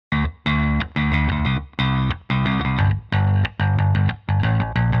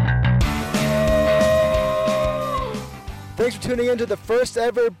Thanks for tuning in to the first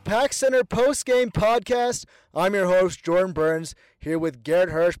ever Pack Center post-game podcast. I'm your host, Jordan Burns, here with Garrett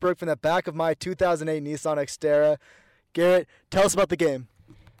Hirschberg from the back of my 2008 Nissan Xterra. Garrett, tell us about the game.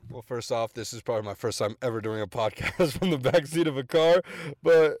 Well, first off, this is probably my first time ever doing a podcast from the backseat of a car,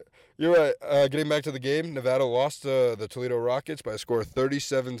 but you're right. Getting back to the game, Nevada lost to the Toledo Rockets by a score of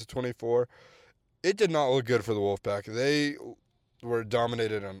 37-24. It did not look good for the Wolfpack. They were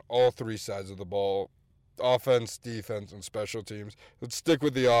dominated on all three sides of the ball. Offense, defense, and special teams. Let's stick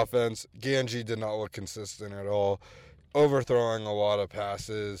with the offense. Ganji did not look consistent at all, overthrowing a lot of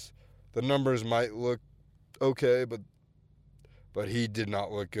passes. The numbers might look okay, but he did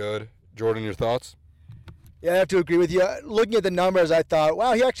not look good. Jordan, your thoughts? Yeah, I have to agree with you. Looking at the numbers, I thought,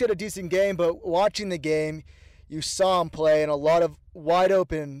 wow, he actually had a decent game, but watching the game, you saw him play and a lot of wide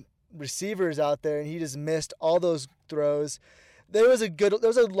open receivers out there, and he just missed all those throws. There was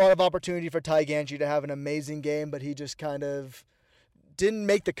a lot of opportunity for Ty Ganji to have an amazing game, but he just kind of didn't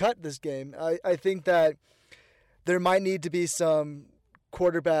make the cut this game. I think that there might need to be some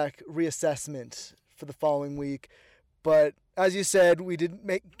quarterback reassessment for the following week. But as you said, we didn't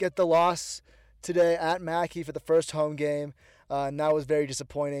get the loss today at Mackey for the first home game, and that was very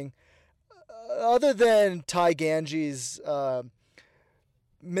disappointing. Other than Ty Ganji's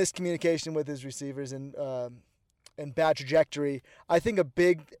miscommunication with his receivers and bad trajectory, I think a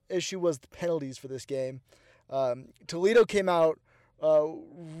big issue was the penalties for this game. Toledo came out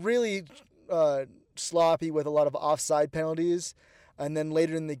really sloppy with a lot of offside penalties, and then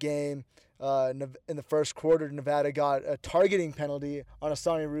later in the game, in the first quarter, Nevada got a targeting penalty on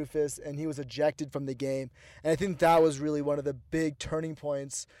Asani Rufus, and he was ejected from the game. And I think that was really one of the big turning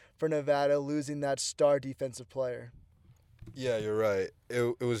points for Nevada, losing that star defensive player. Yeah, you're right.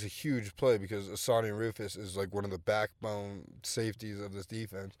 It was a huge play because Asani Rufus is like one of the backbone safeties of this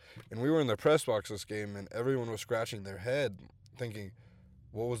defense. And we were in the press box this game, and everyone was scratching their head thinking,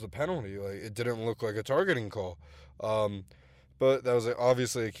 what was the penalty? Like, it didn't look like a targeting call. But that was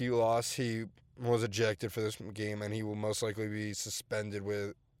obviously a key loss. He was ejected for this game, and he will most likely be suspended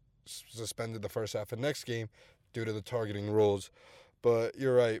the first half of next game due to the targeting rules. But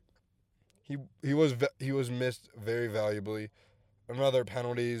you're right. He was missed very valuably. Another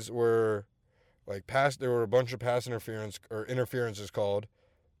penalties were there were a bunch of pass interferences called.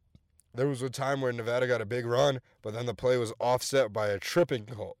 There was a time where Nevada got a big run, but then the play was offset by a tripping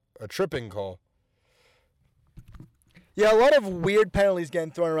call. Yeah, a lot of weird penalties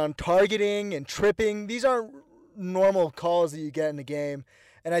getting thrown around, targeting and tripping. These aren't normal calls that you get in the game,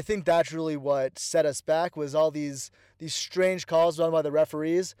 and I think that's really what set us back was all these strange calls done by the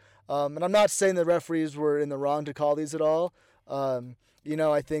referees. And I'm not saying the referees were in the wrong to call these at all. I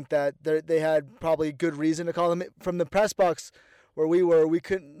think that they had probably good reason to call them. From the press box where we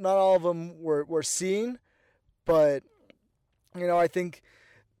couldn't. Not all of them were seen, but I think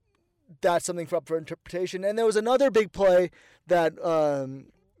that's something up for interpretation. And there was another big play that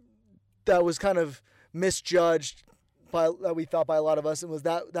was kind of misjudged that we thought by a lot of us, and was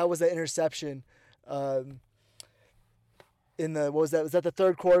that was the interception. Was that the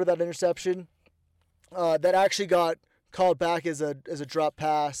third quarter, that interception? That actually got called back as a drop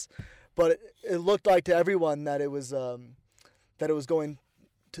pass, but it looked like to everyone that it was going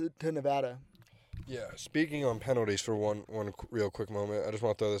to Nevada. Yeah, speaking on penalties for one real quick moment, I just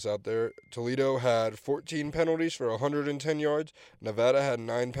want to throw this out there. Toledo had 14 penalties for 110 yards. Nevada had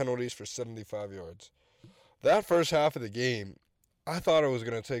 9 penalties for 75 yards. That first half of the game, I thought it was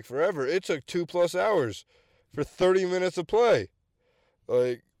going to take forever. It took 2+ hours for 30 minutes of play.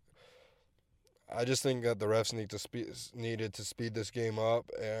 I just think that the refs needed to speed this game up,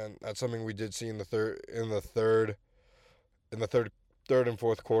 and that's something we did see in the third and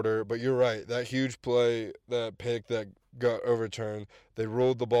fourth quarter. But you're right, that huge play, that pick that got overturned, they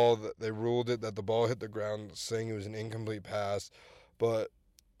ruled it that the ball hit the ground, saying it was an incomplete pass. But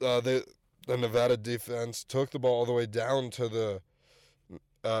the Nevada defense took the ball all the way down to the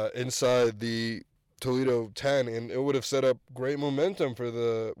inside the Toledo 10, and it would have set up great momentum for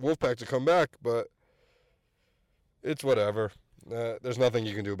the Wolfpack to come back, but it's whatever. There's nothing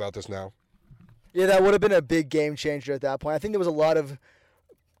you can do about this now. Yeah, that would have been a big game changer at that point. I think there was a lot of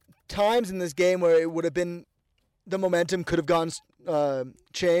times in this game where it would have been the momentum could have gone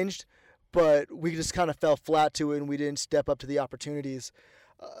changed, but we just kind of fell flat to it and we didn't step up to the opportunities.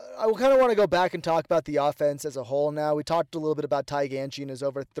 I kind of want to go back and talk about the offense as a whole now. We talked a little bit about Ty Ganji and his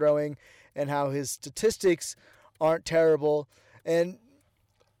overthrowing and how his statistics aren't terrible. And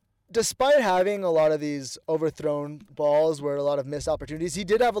despite having a lot of these overthrown balls where a lot of missed opportunities, he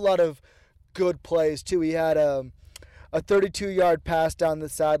did have a lot of good plays too. He had a 32-yard pass down the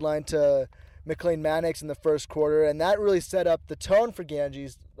sideline to McLean Mannix in the first quarter, and that really set up the tone for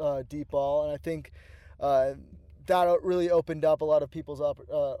Ganji's deep ball. And I think that really opened up a lot of people's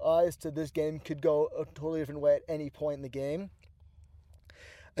eyes to this game could go a totally different way at any point in the game.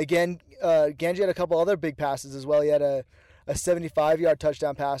 Again, Ganji had a couple other big passes as well. He had a 75-yard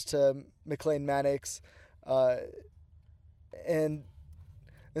touchdown pass to McLean Mannix, and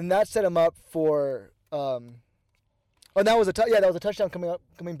that set him up for. That was a touchdown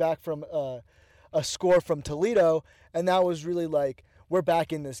coming back from a score from Toledo, and that was really like we're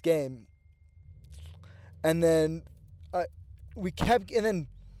back in this game. And then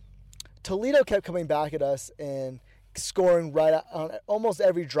Toledo kept coming back at us and scoring right on almost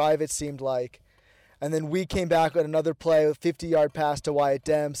every drive, it seemed like. And then we came back with another play, a 50-yard pass to Wyatt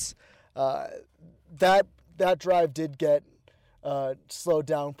Demps. That drive did get slowed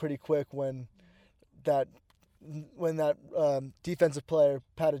down pretty quick when that defensive player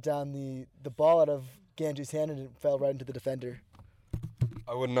patted down the ball out of Ganji's hand and it fell right into the defender.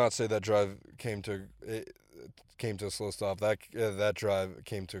 I would not say that drive came to a slow stop. That drive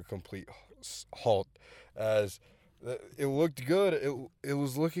came to a complete halt, as it looked good. It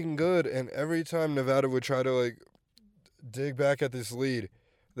was looking good, and every time Nevada would try to dig back at this lead,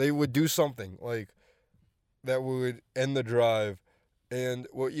 they would do something that would end the drive. And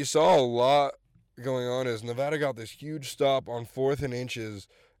what you saw a lot going on is Nevada got this huge stop on 4th and inches,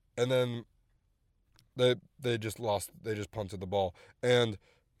 and then they just punted the ball. And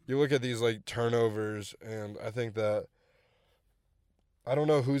you look at these turnovers, and I think that I don't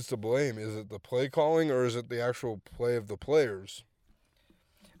know who's to blame. Is it the play calling or is it the actual play of the players?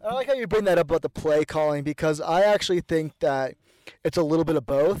 I like how you bring that up about the play calling, because I actually think that it's a little bit of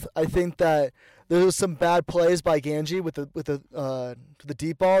both. I think that there was some bad plays by Ganji with the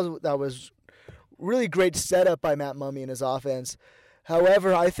deep ball that was really great setup by Matt Mumme and his offense.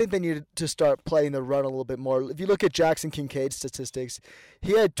 However, I think they need to start playing the run a little bit more. If you look at Jackson Kincaid's statistics,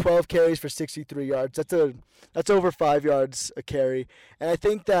 he had 12 carries for 63 yards. That's over 5 yards a carry. And I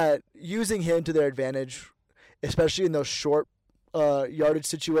think that using him to their advantage, especially in those short yardage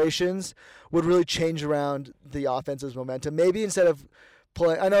situations, would really change around the offense's momentum. Maybe instead of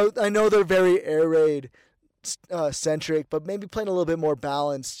playing, I know they're very air raid centric, but maybe playing a little bit more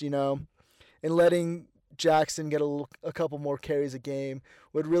balanced, and letting Jackson get a couple more carries a game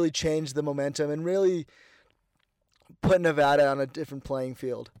would really change the momentum and really put Nevada on a different playing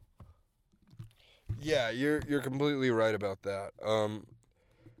field. Yeah, you're completely right about that.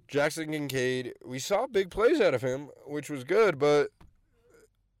 Jackson Kincaid, we saw big plays out of him, which was good, but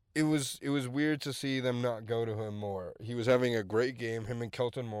it was weird to see them not go to him more. He was having a great game, him and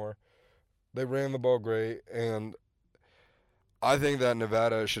Kelton Moore. They ran the ball great, and I think that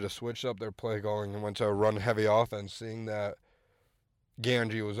Nevada should have switched up their play calling and went to a run-heavy offense, seeing that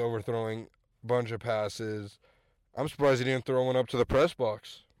Ganji was overthrowing a bunch of passes. I'm surprised he didn't throw one up to the press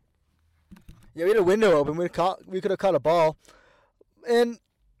box. Yeah, we had a window open. We could have caught a ball. And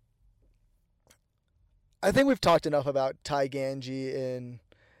I think we've talked enough about Ty Ganji and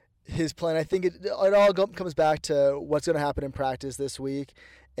his plan. I think it all comes back to what's going to happen in practice this week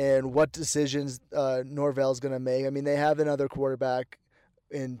and what decisions Norvell's going to make. I mean, they have another quarterback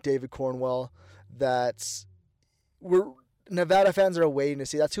in David Cornwell Nevada fans are waiting to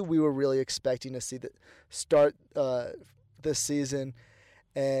see. That's who we were really expecting to see start this season.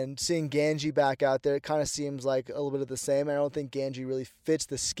 And seeing Ganji back out there, it kind of seems like a little bit of the same. I don't think Ganji really fits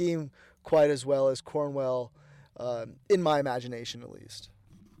the scheme quite as well as Cornwell, in my imagination at least.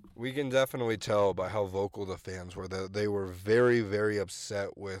 We can definitely tell by how vocal the fans were that they were very, very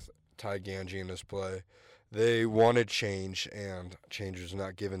upset with Ty Ganji in his play. They wanted change, and change was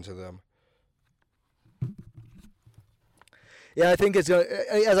not given to them. Yeah, I think as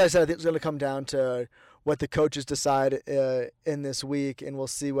I said, I think it's going to come down to what the coaches decide in this week, and we'll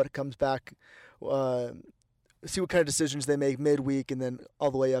see what comes back, see what kind of decisions they make midweek and then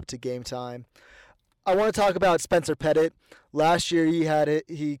all the way up to game time. I want to talk about Spencer Pettit. Last year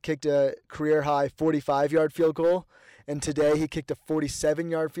he kicked a career-high 45-yard field goal, and today he kicked a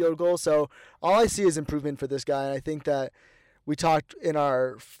 47-yard field goal. So all I see is improvement for this guy, and I think that we talked in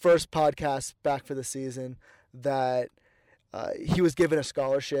our first podcast back for the season that he was given a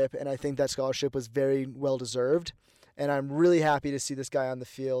scholarship, and I think that scholarship was very well-deserved, and I'm really happy to see this guy on the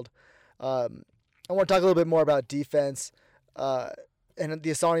field. I want to talk a little bit more about defense and the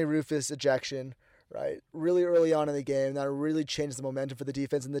Asani Rufus ejection, right? Really early on in the game, that really changed the momentum for the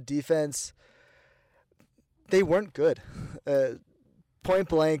defense, and the defense, they weren't good. Point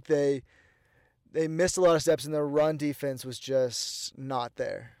blank, they missed a lot of steps, and their run defense was just not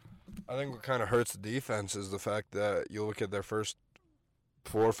there. I think what kind of hurts the defense is the fact that you look at their first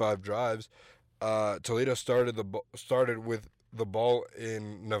 4 or 5 drives. Toledo started with the ball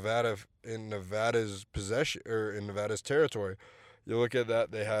in Nevada's possession, or in Nevada's territory. You look at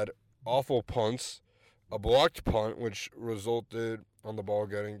that, they had awful punts, a blocked punt which resulted on the ball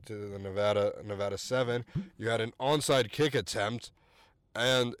getting to the Nevada 7. You had an onside kick attempt,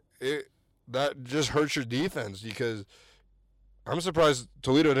 and that just hurts your defense, because I'm surprised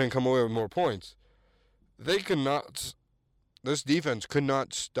Toledo didn't come away with more points. This defense could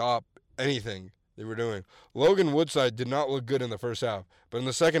not stop anything they were doing. Logan Woodside did not look good in the first half, but in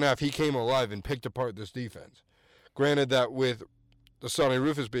the second half, he came alive and picked apart this defense. Granted that with the Sonny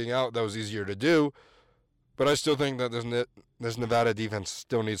Rufus being out, that was easier to do, but I still think that this Nevada defense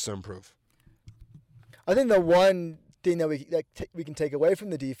still needs to improve. I think the one thing that we can take away from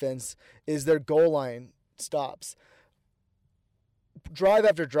the defense is their goal line stops. Drive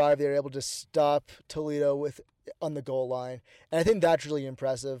after drive, they were able to stop Toledo on the goal line, and I think that's really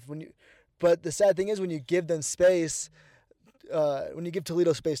impressive. But the sad thing is, when you give them space, when you give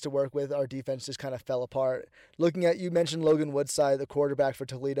Toledo space to work with, our defense just kind of fell apart. You mentioned Logan Woodside, the quarterback for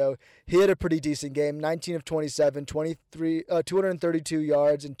Toledo. He had a pretty decent game, 19 of 27, 232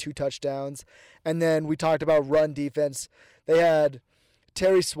 yards and 2 touchdowns. And then we talked about run defense. They had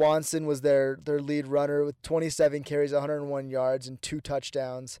Terry Swanson was their lead runner with 27 carries, 101 yards, and 2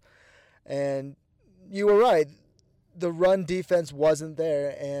 touchdowns. And you were right. The run defense wasn't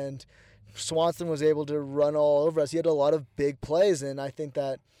there, and Swanson was able to run all over us. He had a lot of big plays, and I think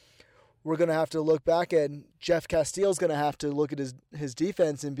that we're going to have to look back, and Jeff Castile's going to have to look at his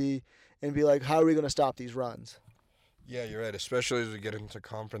defense and be like, how are we going to stop these runs? Yeah, you're right. Especially as we get into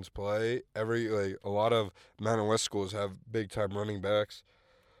conference play, a lot of Mountain West schools have big time running backs.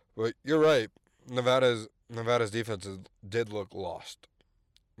 But you're right. Nevada's defense did look lost.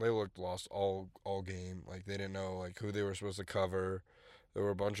 They looked lost all game. Like, they didn't know who they were supposed to cover. There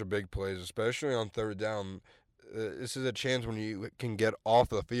were a bunch of big plays, especially on third down. This is a chance when you can get off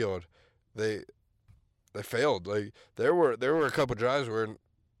the field. They failed. There were a couple drives where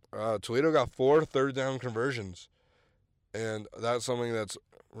Toledo got 4 third down conversions, and that's something that's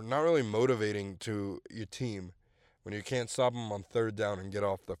not really motivating to your team when you can't stop them on third down and get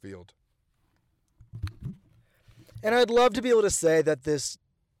off the field. And I'd love to be able to say that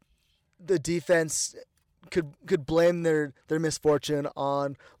the defense could blame their misfortune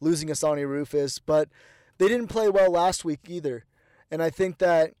on losing Asani Rufus, but they didn't play well last week either. And I think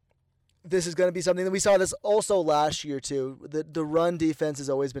that this is going to be something that we saw this also last year too. The run defense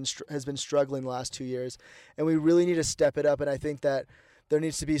has been struggling the last 2 years, and we really need to step it up. And I think that there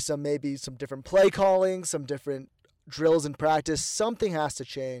needs to be some different play calling, some different drills in practice. Something has to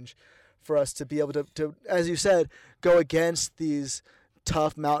change for us to be able to, as you said, go against these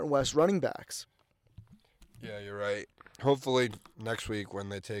tough Mountain West running backs. Yeah, you're right. Hopefully next week when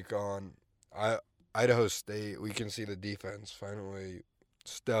they take on Idaho State, we can see the defense finally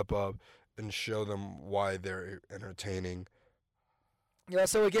step up and show them why they're entertaining. Yeah,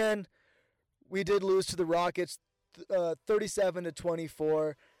 so again, we did lose to the Rockets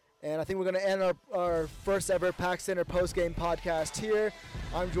 37-24, and I think we're going to end our first ever Pack Center postgame podcast here.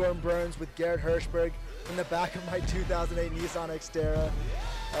 I'm Jordan Burns with Garrett Hirschberg in the back of my 2008 Nissan Xterra.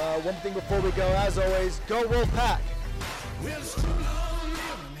 One thing before we go, as always, go Wolfpack!